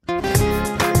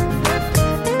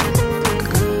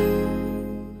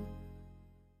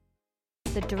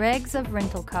dregs of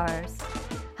rental cars.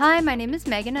 Hi, my name is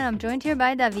Megan and I'm joined here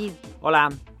by David. Hola,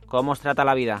 ¿cómo os trata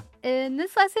la vida? In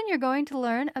this lesson, you're going to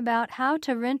learn about how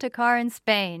to rent a car in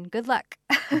Spain. Good luck.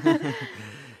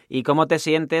 ¿Y cómo te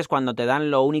sientes cuando te dan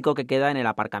lo único que queda en el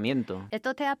aparcamiento?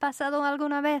 ¿Esto te ha pasado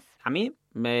alguna vez? A mí,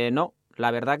 no. La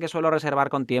verdad que suelo reservar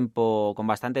con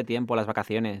bastante tiempo las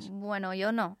vacaciones. Bueno,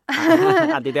 yo no.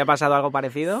 ¿A ti te ha pasado algo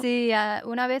parecido? Sí,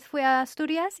 una vez fui a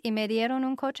Asturias y me dieron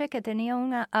un coche que tenía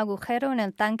un agujero en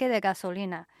el tanque de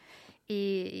gasolina.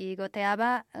 Y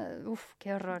goteaba,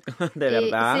 qué horror. ¿De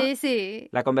verdad? Sí.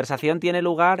 La conversación tiene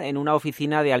lugar en una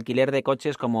oficina de alquiler de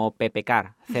coches como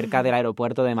Pepecar, cerca del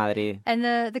aeropuerto de Madrid.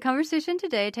 And the conversation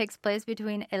today takes place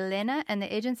between Elena and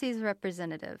the agency's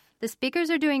representative. The speakers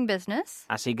are doing business.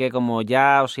 Así que, como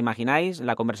ya os imagináis,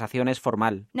 la conversación es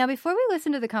formal. Now, before we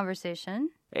listen to the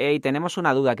conversation... Y tenemos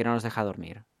una duda que no nos deja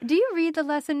dormir. Do you read the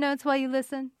lesson notes while you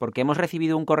listen? Porque hemos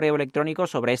recibido un correo electrónico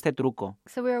sobre este truco.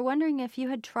 So we were wondering if you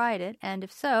had tried it, and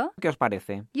if so... ¿Qué os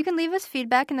parece? You can leave us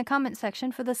feedback in the comment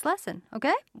section for this lesson,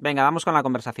 okay? Venga, vamos con la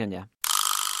conversación ya.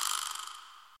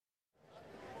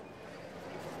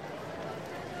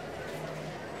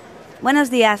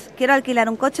 Buenos días, quiero alquilar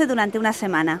un coche durante una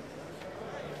semana.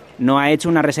 ¿No ha hecho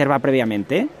una reserva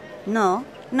previamente? No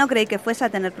creí que fuese a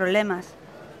tener problemas.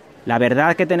 La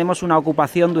verdad que tenemos una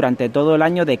ocupación durante todo el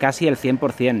año de casi el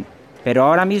 100%, pero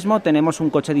ahora mismo tenemos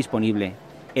un coche disponible.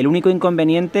 El único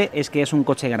inconveniente es que es un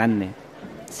coche grande.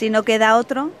 Si no queda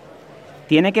otro...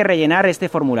 Tiene que rellenar este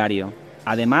formulario.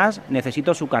 Además,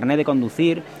 necesito su carné de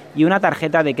conducir y una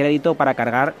tarjeta de crédito para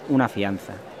cargar una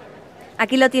fianza.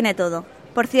 Aquí lo tiene todo.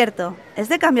 Por cierto, ¿es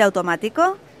de cambio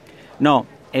automático? No,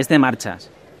 es de marchas.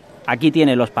 Aquí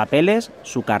tiene los papeles,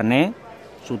 su carné,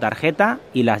 su tarjeta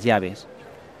y las llaves.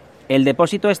 El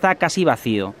depósito está casi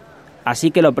vacío,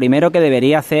 así que lo primero que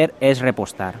debería hacer es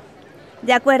repostar.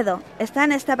 De acuerdo, está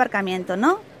en este aparcamiento,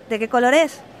 ¿no? ¿De qué color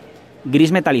es?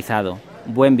 Gris metalizado.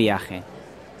 Buen viaje.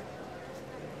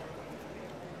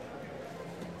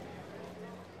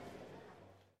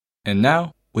 And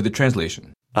now, with the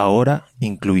translation. Ahora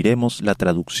incluiremos la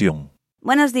traducción.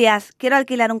 Buenos días, quiero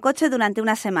alquilar un coche durante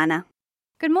una semana.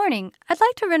 Good morning. I'd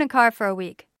like to rent a car for a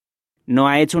week. ¿No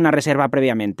ha hecho una reserva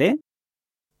previamente?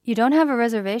 You don't have a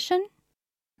reservation?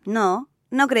 No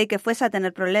creí que fuese a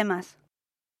tener problemas.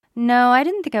 No, I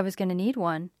didn't think I was going to need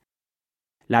one.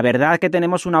 La verdad que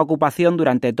tenemos una ocupación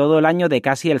durante todo el año de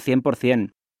casi el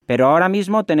 100%, pero ahora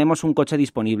mismo tenemos un coche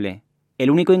disponible.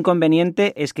 El único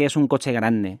inconveniente es que es un coche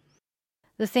grande.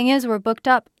 The thing is, we're booked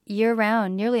up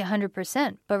year-round, nearly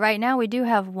 100%, but right now we do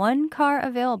have one car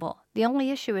available. The only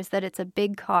issue is that it's a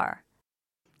big car.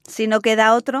 Si no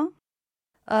queda otro...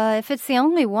 If it's the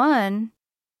only one...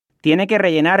 Tiene que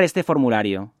rellenar este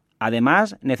formulario.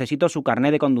 Además, necesito su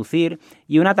carné de conducir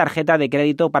y una tarjeta de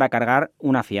crédito para cargar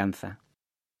una fianza.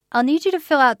 I'll need you to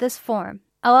fill out this form.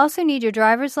 I'll also need your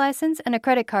driver's license and a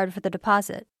credit card for the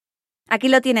deposit. Aquí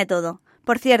lo tiene todo.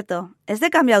 Por cierto, ¿es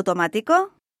de cambio automático?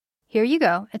 Here you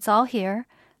go. It's all here.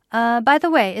 By the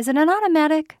way, is it an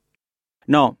automatic?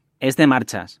 No, es de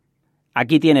marchas.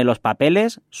 Aquí tiene los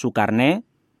papeles, su carné,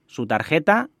 su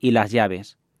tarjeta y las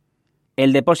llaves.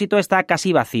 El depósito está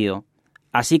casi vacío,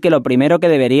 así que lo primero que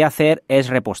debería hacer es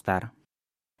repostar.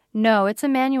 No, it's a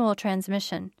manual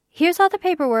transmission. Here's all the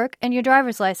paperwork and your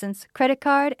driver's license, credit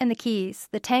card, and the keys.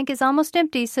 The tank is almost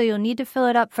empty, so you'll need to fill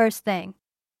it up first thing.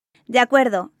 De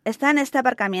acuerdo, está en este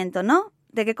aparcamiento, ¿no?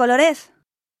 ¿De qué color es?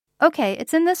 Okay,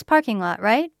 it's in this parking lot,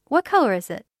 right? What color is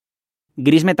it?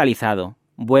 Gris metalizado.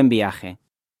 Buen viaje.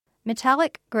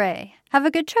 Metallic gray. Have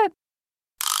a good trip.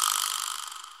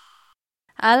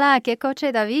 ¡Hala! ¡Qué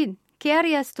coche, David! ¿Qué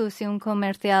harías tú si un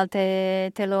comercial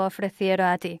te lo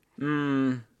ofreciera a ti?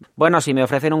 Bueno, si me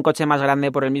ofrecen un coche más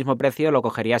grande por el mismo precio, lo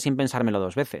cogería sin pensármelo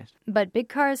dos veces. But big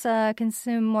cars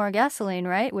consume more gasoline,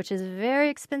 right? Which is very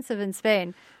expensive in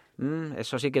Spain.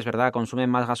 Eso sí que es verdad, consumen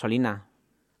más gasolina.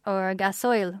 Or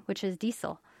gasoil, which is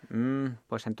diesel.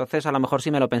 Pues entonces a lo mejor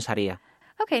sí me lo pensaría.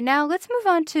 Okay, now let's move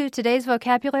on to today's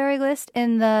vocabulary list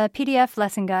in the PDF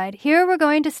lesson guide. Here we're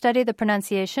going to study the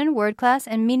pronunciation, word class,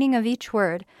 and meaning of each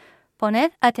word.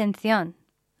 Poned atención.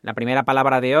 La primera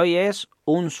palabra de hoy es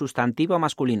un sustantivo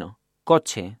masculino.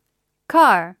 Coche.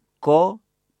 Car.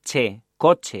 Coche.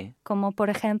 Coche. Como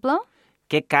por ejemplo?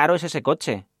 Qué caro es ese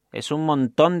coche. Es un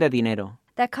montón de dinero.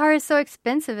 That car is so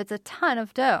expensive, it's a ton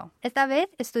of dough. Esta vez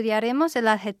estudiaremos el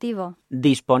adjetivo.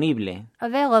 Disponible.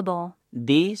 Available.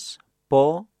 Disponible.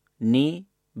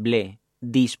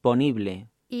 Disponible.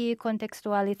 ¿Y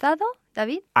contextualizado,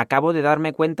 David? Acabo de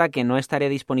darme cuenta que no estaré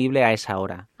disponible a esa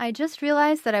hora. I just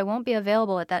realized that I won't be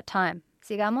available at that time.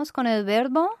 Sigamos con el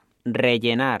verbo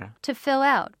rellenar. to fill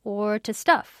out or to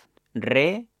stuff.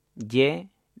 Rellenar.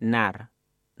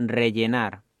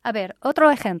 Rellenar. A ver,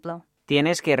 otro ejemplo.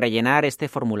 Tienes que rellenar este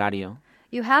formulario.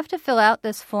 You have to fill out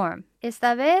this form.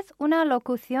 Esta vez una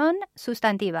locución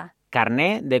sustantiva.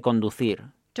 Carné de conducir.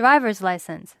 Driver's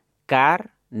license.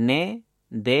 Carné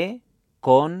de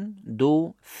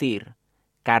conducir.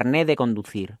 Carné de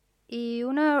conducir. Y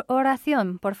una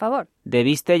oración, por favor.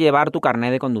 Debiste llevar tu carné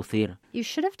de conducir. You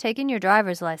should have taken your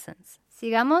driver's license.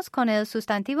 Sigamos con el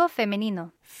sustantivo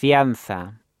femenino.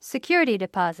 Fianza. Security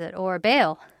deposit or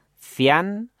bail.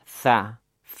 Fianza.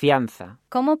 Fianza.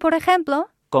 Como por ejemplo,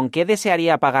 ¿Con qué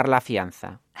desearía pagar la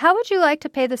fianza? how would you like to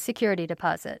pay the security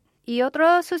deposit? Y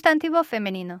otro sustantivo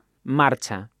femenino.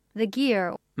 Marcha. The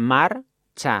gear.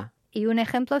 Marcha. Y un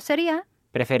ejemplo sería,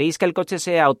 ¿Preferís que el coche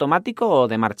sea automático o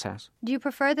de marchas? do you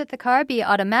prefer that the car be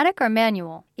automatic or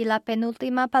manual? Y la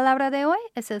penúltima palabra de hoy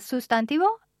es el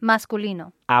sustantivo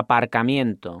masculino.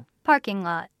 Aparcamiento. Parking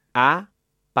lot.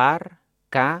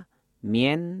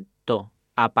 Aparcamiento.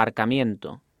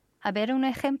 Aparcamiento. A ver un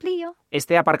ejemplillo.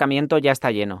 Este aparcamiento ya está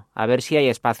lleno. A ver si hay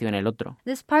espacio en el otro.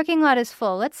 This parking lot is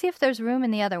full. Let's see if there's room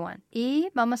in the other one. Y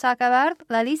vamos a acabar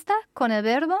la lista con el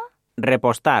verbo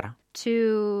Repostar.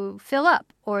 to fill up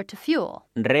or to fuel.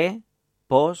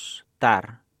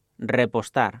 Repostar.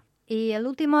 Repostar. Y el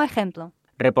último ejemplo.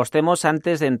 Repostemos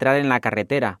antes de entrar en la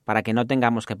carretera para que no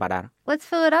tengamos que parar. Let's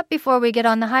fill it up before we get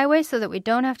on the highway so that we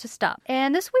don't have to stop.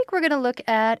 And this week we're going to look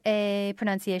at a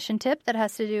pronunciation tip that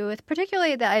has to do with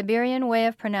particularly the Iberian way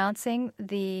of pronouncing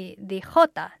the J,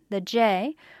 the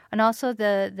J, and also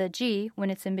the G when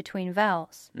it's in between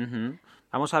vowels. Ujú.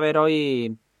 Vamos a ver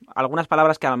hoy algunas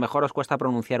palabras que a lo mejor os cuesta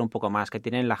pronunciar un poco más, que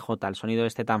tienen la J, el sonido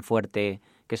este tan fuerte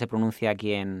que se pronuncia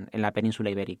aquí en la península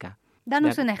ibérica.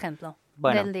 Danos un ejemplo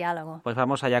Bueno, del diálogo. Pues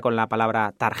vamos allá con la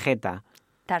palabra tarjeta.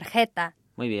 Tarjeta.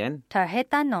 Muy bien.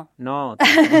 Tarjeta no. No.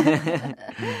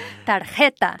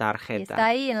 Tarjeta. Tarjeta. Y está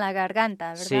ahí en la garganta,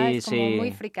 ¿verdad? Sí, es como sí.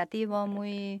 muy fricativo,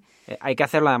 muy... Hay que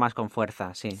hacerlo además con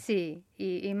fuerza, sí. Sí,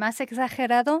 y más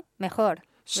exagerado, mejor.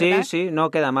 Sí, ¿verdad? sí, no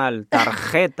queda mal.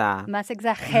 Tarjeta. Más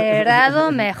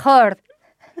exagerado, mejor.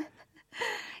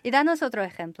 Y danos otro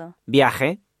ejemplo.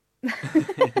 Viaje.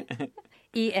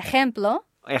 Y ejemplo,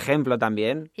 Ejemplo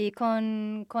también. y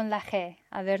con la G,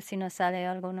 a ver si nos sale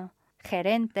alguno.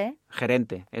 Gerente.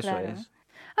 Gerente, eso Claro. es.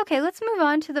 Okay, let's move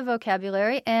on to the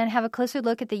vocabulary and have a closer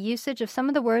look at the usage of some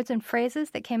of the words and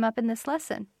phrases that came up in this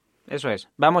lesson. Eso es.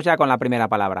 Vamos ya con la primera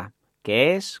palabra,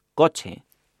 que es coche.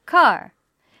 Car.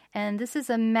 And this is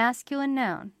a masculine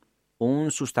noun.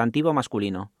 Un sustantivo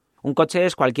masculino. Un coche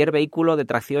es cualquier vehículo de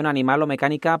tracción animal o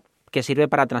mecánica que sirve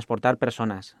para transportar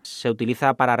personas. Se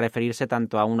utiliza para referirse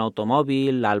tanto a un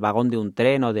automóvil, al vagón de un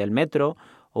tren o del metro,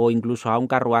 o incluso a un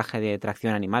carruaje de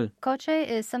tracción animal.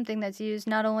 Coche is something that's used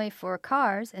not only for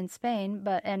cars in Spain,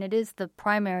 and it is the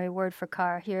primary word for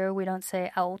car. Here we don't say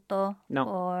auto No.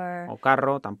 or O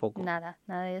carro tampoco. nada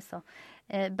de eso.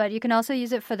 But you can also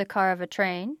use it for the car of a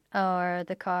train or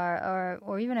the car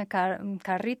or even un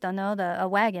carrito, no, a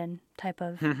wagon type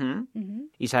of. Ujú. Mhm.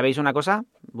 ¿Y sabéis una cosa?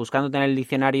 Buscándote en el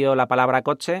diccionario la palabra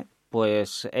coche,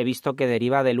 pues he visto que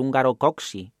deriva del húngaro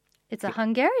coxi. It's a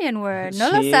Hungarian word. No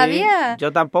lo Sí, sabía.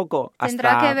 Yo tampoco.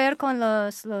 Tendrá Hasta que ver con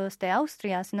los de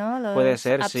Austria, ¿no? Los Puede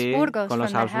ser, sí, Habsburgos, con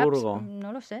los from the Habsburgo.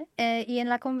 No lo sé. Y en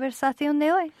la conversación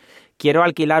de hoy, Quiero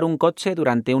alquilar un coche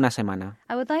durante una semana.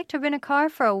 I would like to rent a car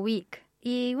for a week.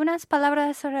 Y unas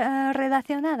palabras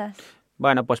relacionadas.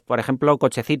 Bueno, pues por ejemplo,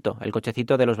 cochecito, el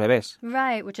cochecito de los bebés.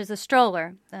 Right, which is a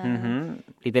stroller. Ujú.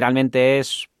 Literalmente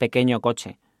es pequeño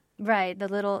coche. Right, the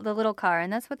little car,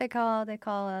 and that's what they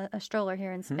call a stroller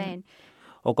here in Spain.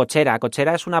 O cochera.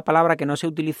 Cochera es una palabra que no se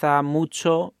utiliza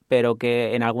mucho, pero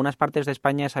que en algunas partes de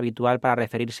España es habitual para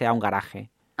referirse a un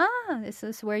garaje. Ah, this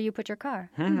is where you put your car.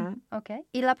 Ujú. Okay.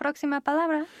 Y la próxima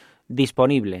palabra,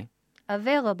 Disponible.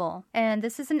 available. And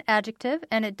this is an adjective,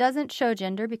 and it doesn't show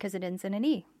gender because it ends in an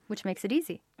E, which makes it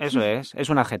easy. Eso es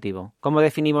un adjetivo. ¿Cómo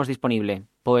definimos disponible?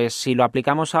 Pues si lo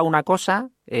aplicamos a una cosa,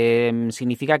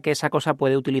 significa que esa cosa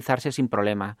puede utilizarse sin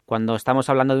problema. Cuando estamos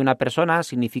hablando de una persona,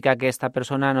 significa que esta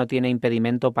persona no tiene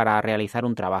impedimento para realizar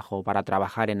un trabajo, para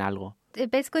trabajar en algo. It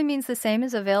basically means the same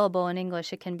as available in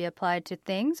English. It can be applied to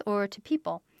things or to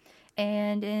people.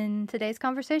 And in today's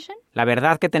conversation, La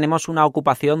verdad que tenemos una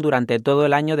ocupación durante todo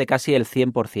el año de casi el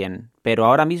 100%, pero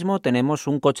ahora mismo tenemos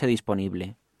un coche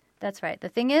disponible. that's right. The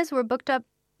thing is, we're booked up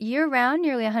year-round,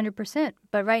 nearly 100%.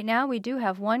 But right now, we do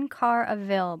have one car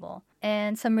available.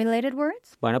 And some related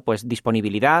words? Bueno, pues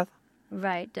disponibilidad,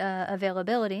 Right.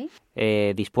 Availability.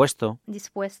 dispuesto,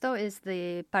 Dispuesto is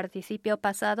the participio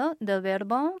pasado del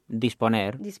verbo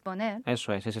disponer. disponer,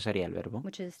 Eso es, ese sería el verbo.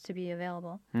 which is to be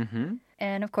available. Ujú.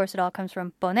 And of course, it all comes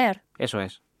from poner. Eso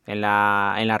es. En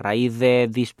la raíz de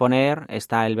disponer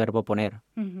está el verbo poner.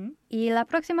 Ujú. Y la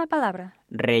próxima palabra,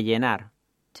 Rellenar.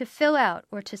 to fill out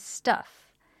or to stuff.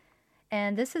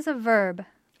 And this is a verb.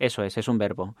 Eso es un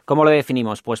verbo. ¿Cómo lo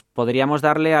definimos? Pues podríamos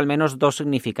darle al menos dos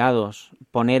significados.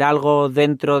 Poner algo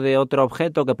dentro de otro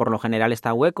objeto que por lo general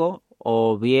está hueco,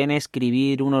 o bien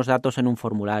escribir unos datos en un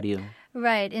formulario.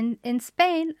 Right. In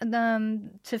Spain,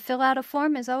 to fill out a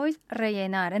form is always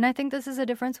rellenar. And I think this is a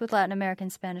difference with Latin American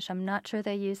Spanish. I'm not sure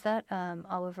they use that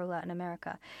all over Latin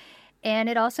America. And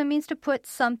it also means to put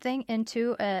something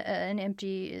into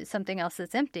something else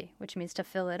that's empty, which means to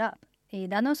fill it up. Y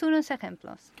danos unos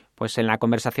ejemplos. Pues en la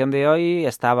conversación de hoy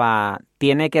estaba,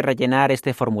 tiene que rellenar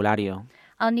este formulario.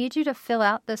 I'll need you to fill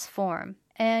out this form.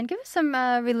 And give us some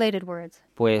related words.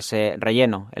 Pues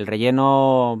relleno. El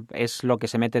relleno es lo que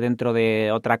se mete dentro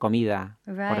de otra comida.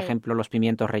 Right. Por ejemplo, los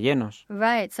pimientos rellenos.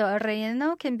 Right. So a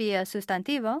relleno can be a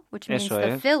sustantivo, which means Eso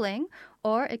the es. filling,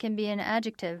 or it can be an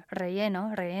adjective,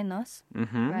 relleno, rellenos,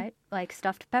 Ujú. right? Like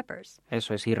stuffed peppers.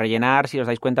 Eso es. Y rellenar, si os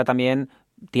dais cuenta también,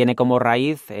 tiene como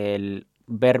raíz el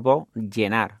verbo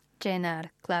llenar.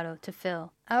 Llenar, claro, to fill.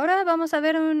 Ahora vamos a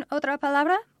ver otra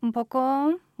palabra, un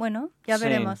poco, bueno, ya Sí.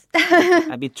 veremos.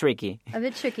 A bit tricky. A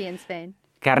bit tricky in Spain.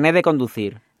 Carné de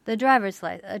conducir. The driver's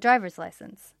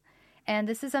license. And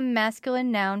this is a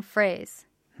masculine noun phrase.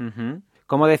 Ujú.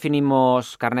 ¿Cómo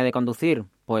definimos carné de conducir?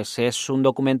 Pues es un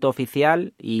documento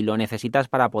oficial y lo necesitas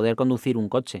para poder conducir un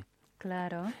coche.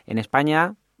 Claro. En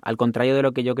España, al contrario de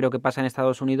lo que yo creo que pasa en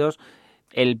Estados Unidos,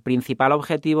 el principal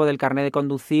objetivo del carné de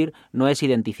conducir no es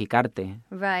identificarte.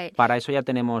 Right. Para eso ya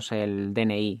tenemos el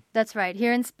DNI. That's right.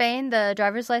 Here in Spain, the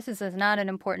driver's license is not an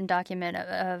important document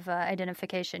of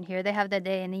identification. Here they have the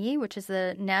DNI, which is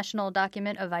the National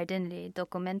Document of Identity,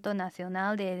 Documento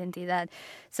Nacional de Identidad.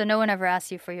 So no one ever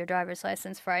asks you for your driver's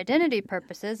license for identity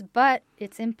purposes, but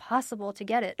it's impossible to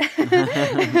get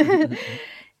it.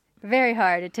 Very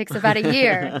hard. It takes about a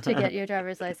year to get your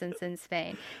driver's license in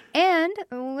Spain. And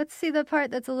let's see the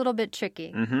part that's a little bit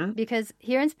tricky. Ujú. Because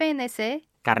here in Spain they say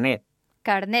Carnet.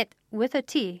 carnet with a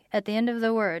T at the end of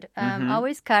the word.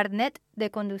 Always carnet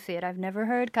de conducir. I've never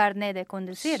heard carnet de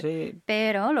conducir. Sí.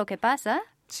 Pero lo que pasa...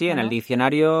 Sí, en ¿no? el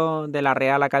diccionario de la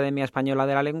Real Academia Española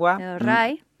de la Lengua El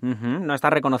RAI. no está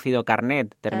reconocido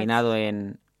carnet terminado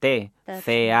en T, that's-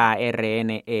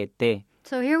 C-A-R-N-E-T.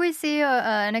 So here we see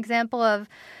an example of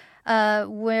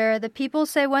where the people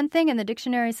say one thing and the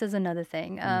dictionary says another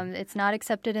thing. It's not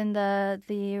accepted in the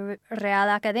Real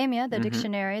Academia, the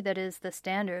dictionary that is the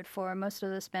standard for most of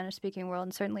the Spanish-speaking world,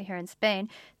 and certainly here in Spain.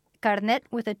 Carnet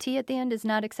with a T at the end is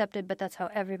not accepted, but that's how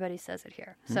everybody says it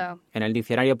here. So En el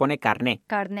diccionario pone carné.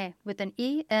 carnet with an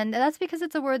E, and that's because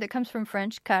it's a word that comes from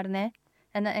French, carnet.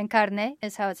 And carnet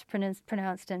is how it's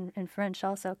pronounced in French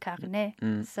also, carnet.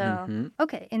 So,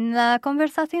 okay, en la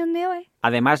conversación de hoy.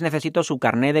 Además, necesito su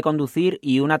carné de conducir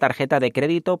y una tarjeta de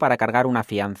crédito para cargar una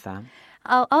fianza.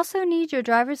 I'll also need your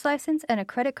driver's license and a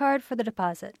credit card for the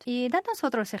deposit. Y danos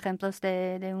otros ejemplos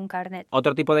de un carnet.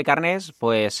 Otro tipo de carnés,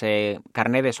 pues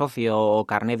carné de socio o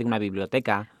carné de una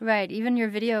biblioteca. Right, even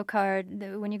your video card,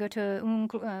 when you go to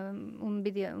un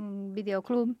video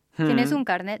club, tienes un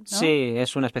carnet, ¿no? Sí,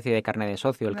 es una especie de carné de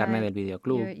socio, el carné Right. del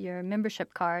videoclub. Your membership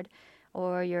card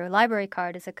or your library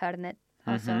card is a carnet.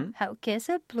 Also, ¿qué es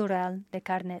el plural de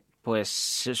carnet? Pues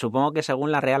supongo que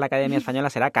según la Real Academia Española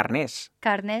será carnés.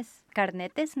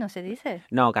 Carnetes no se dice.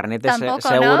 No, carnetes Tampoco,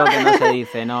 seguro ¿no? que no se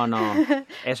dice, no.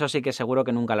 Eso sí que seguro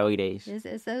que nunca lo oiréis.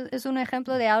 Es un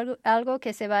ejemplo de algo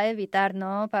que se va a evitar,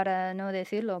 ¿no? Para no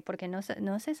decirlo, porque no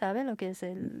se sabe lo que es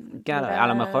el... Claro, a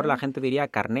lo mejor la gente diría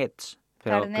carnets,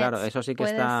 pero Carnets, claro, eso sí que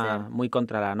puede está ser. muy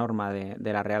contra la norma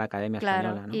de la Real Academia Claro,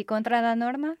 Española, ¿no? y contra la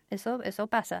norma, eso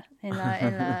pasa en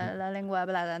la lengua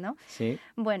hablada, ¿no? Sí.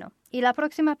 Bueno, y la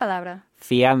próxima palabra,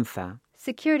 Fianza.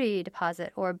 security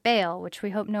deposit or bail, which we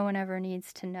hope no one ever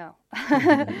needs to know.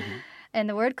 And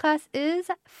the word class is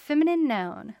feminine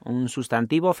noun. Un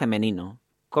sustantivo femenino.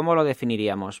 ¿Cómo lo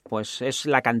definiríamos? Pues es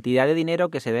la cantidad de dinero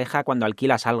que se deja cuando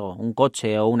alquilas algo, un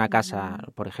coche o una casa,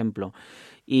 por ejemplo.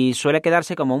 Y suele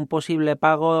quedarse como un posible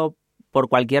pago por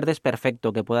cualquier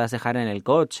desperfecto que puedas dejar en el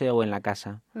coche o en la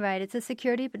casa. Right, it's a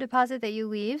security deposit that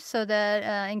you leave so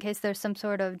that in case there's some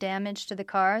sort of damage to the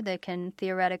car, they can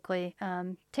theoretically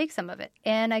take some of it.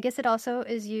 And I guess it also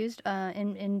is used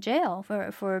in jail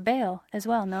for bail as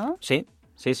well, ¿no? Sí.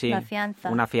 La fianza.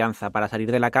 Una fianza. Para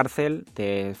salir de la cárcel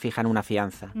te fijan una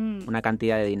fianza, una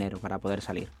cantidad de dinero para poder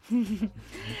salir.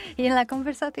 Y en la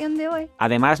conversación de hoy,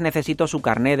 Además, necesito su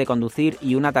carné de conducir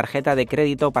y una tarjeta de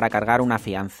crédito para cargar una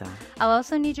fianza. I'll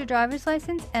also need your driver's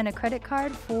license and a credit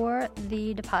card for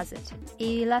the deposit.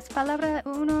 Y las palabras,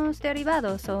 unos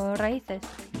derivados o raíces.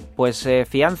 Pues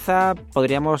fianza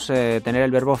podríamos tener el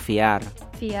verbo fiar.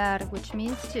 Fiar, which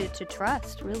means to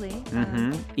trust, really.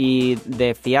 Ujú. Y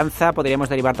de fianza podríamos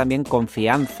derivar también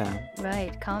confianza.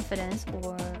 Right, confidence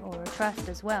or trust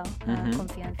as well. Mhm.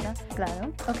 Confianza,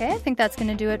 claro. Okay, I think that's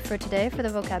going to do it for today for the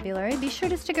vocabulary. Be sure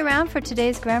to stick around for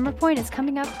today's grammar point. It's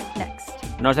coming up next.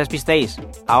 No os despistéis,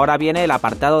 ahora viene el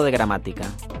apartado de gramática.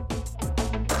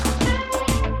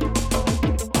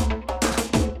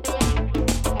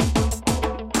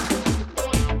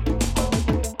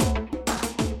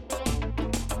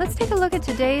 Let's take a look at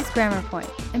today's grammar point.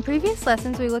 In previous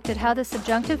lessons, we looked at how the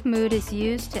subjunctive mood is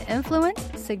used to influence,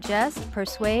 suggest,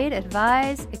 persuade,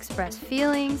 advise, express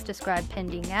feelings, describe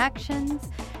pending actions,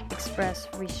 express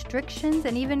restrictions,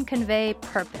 and even convey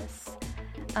purpose.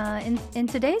 In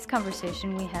today's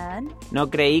conversation, we had... No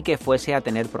creí que fuese a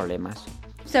tener problemas.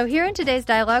 So here in today's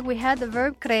dialogue, we had the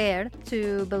verb creer,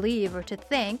 to believe or to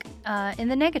think, in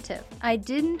the negative. I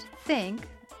didn't think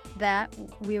that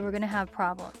we were going to have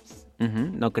problems.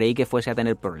 Ujú. No creí que fuese a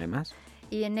tener problemas.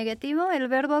 Y en negativo, el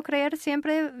verbo creer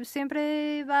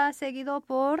siempre va seguido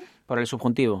por... Por el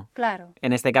subjuntivo. Claro.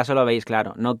 En este caso lo veis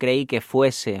claro. No creí que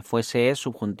fuese es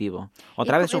subjuntivo.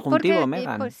 ¿Otra vez subjuntivo,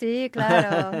 Megan? Sí,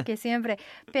 claro, que siempre.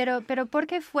 Pero ¿por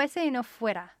qué fuese y no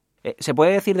fuera? Se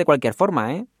puede decir de cualquier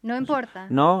forma, ¿eh? No importa.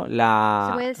 No,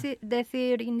 Se puede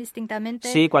decir indistintamente.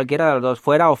 Sí, cualquiera de los dos,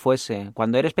 fuera o fuese.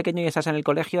 Cuando eres pequeño y estás en el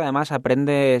colegio, además te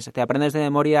aprendes de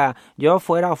memoria yo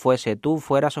fuera o fuese, tú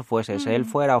fueras o fueses, él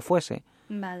fuera o fuese.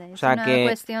 Vale, O sea es una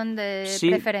cuestión de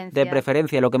preferencia. De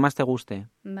preferencia, lo que más te guste.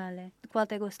 Vale, ¿cuál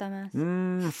te gusta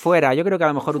más? Fuera, yo creo que a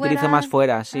lo mejor utilizo más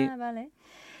fuera, sí. Ah, vale.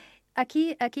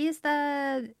 Aquí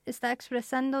está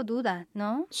expresando duda,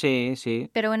 ¿no? Sí, sí.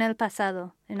 Pero en el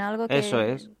pasado, en algo que... Eso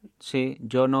es, sí.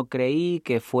 Yo no creí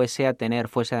que fuese a tener,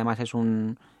 fuese además es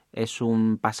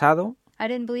un pasado. I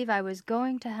didn't believe I was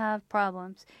going to have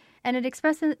problems. And it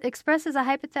expresses a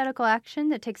hypothetical action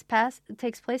that takes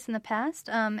place in the past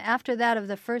after that of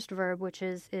the first verb, which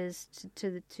is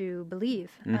to believe.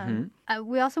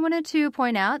 We also wanted to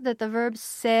point out that the verbs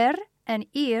ser and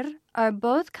ir are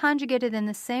both conjugated in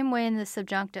the same way in the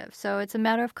subjunctive, so it's a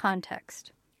matter of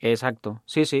context. Exacto,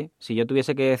 sí, sí. Si yo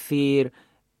tuviese que decir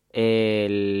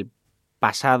el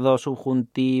pasado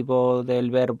subjuntivo del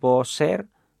verbo ser,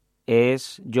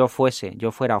 es yo fuese,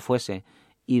 yo fuera o fuese.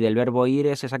 Y del verbo ir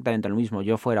es exactamente lo mismo,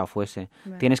 yo fuera o fuese.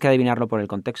 Right. Tienes que adivinarlo por el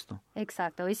contexto.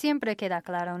 Exacto, y siempre queda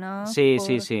claro, ¿no? Sí,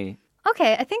 sí.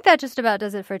 Okay, I think that just about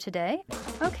does it for today.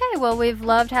 Okay, well, we've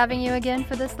loved having you again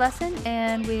for this lesson,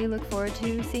 and we look forward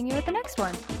to seeing you at the next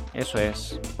one. Eso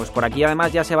es. Pues por aquí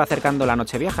además ya se va acercando la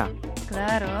Nochevieja.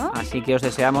 Claro. Así que os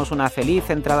deseamos una feliz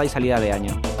entrada y salida de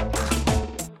año.